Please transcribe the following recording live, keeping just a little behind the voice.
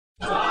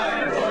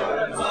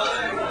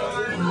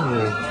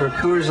For a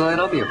Coors Light,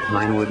 I'll be a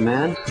Pinewood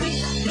man.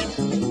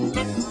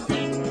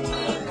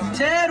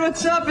 Ted,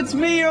 what's up? It's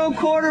me, your old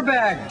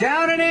quarterback.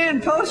 Down and in,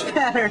 post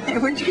pattern. Hey,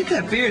 where'd you get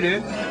that beer,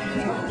 dude?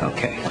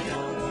 Okay.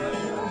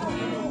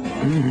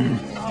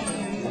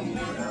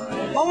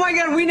 Oh my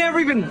God, we never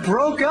even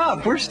broke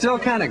up. We're still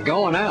kind of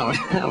going out.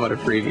 What a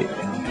preview.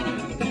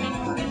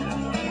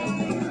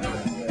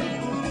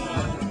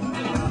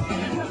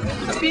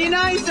 Be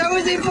nice. I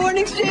was a foreign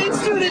exchange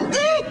student.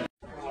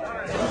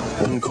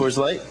 Coors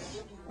Light?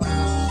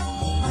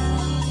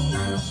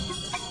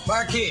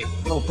 Barkeep,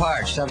 a little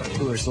parched. Have a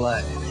Coors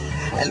Light.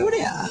 Hello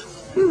there.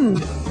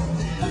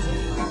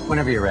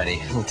 Whenever you're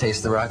ready, we'll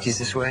taste the Rockies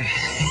this way.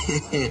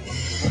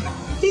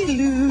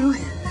 Hello.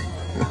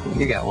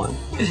 You got one.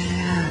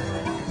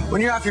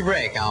 When you're off your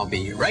break, I'll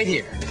be right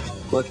here.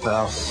 Look,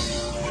 pal,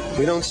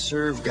 we don't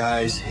serve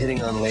guys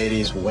hitting on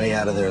ladies way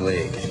out of their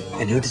league.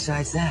 And who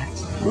decides that?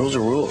 Rules are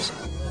rules.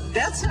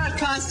 That's not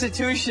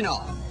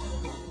constitutional.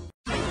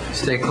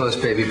 Stay close,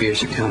 baby.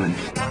 Beers are coming.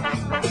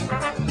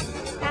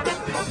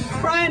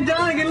 Brian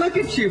Donegan, look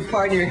at you,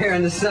 parting your hair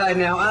on the side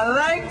now. I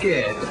like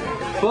it.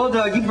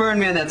 Bulldog, you burned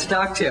me on that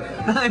stock tip.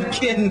 I'm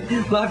kidding.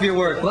 Love your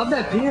work. Love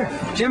that beer.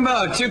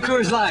 Jimbo, 2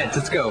 Coors Lights.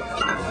 Let's go.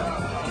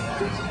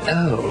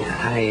 Oh,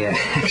 I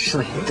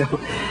actually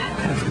don't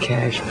have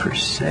cash per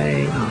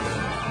se.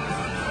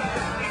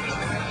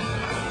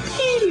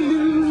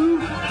 Hello.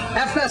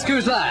 Half past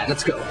Coors Light.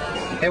 Let's go.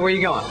 Hey, where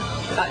you going?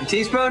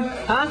 Teaspoon?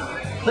 Huh?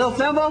 Little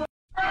thimble?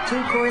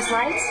 2 Coors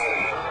Lights?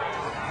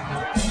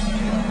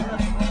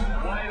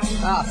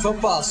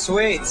 Football,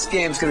 sweet. This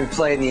game's gonna be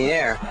played in the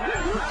air.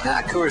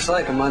 Coors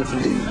Light, a month from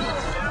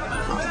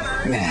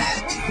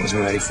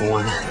wasn't ready for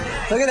one.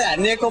 Look at that,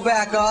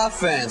 Nickelback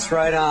offense,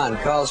 right on.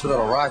 Calls for a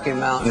little Rocky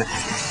Mountain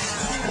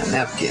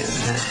napkin.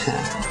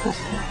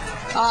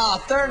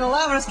 3rd and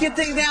 11, let's get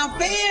things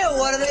downfield.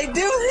 What do they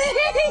do?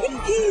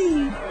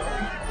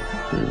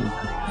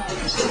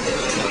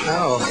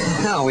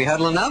 Oh, we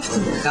huddle enough?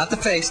 Not the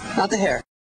face, not the hair.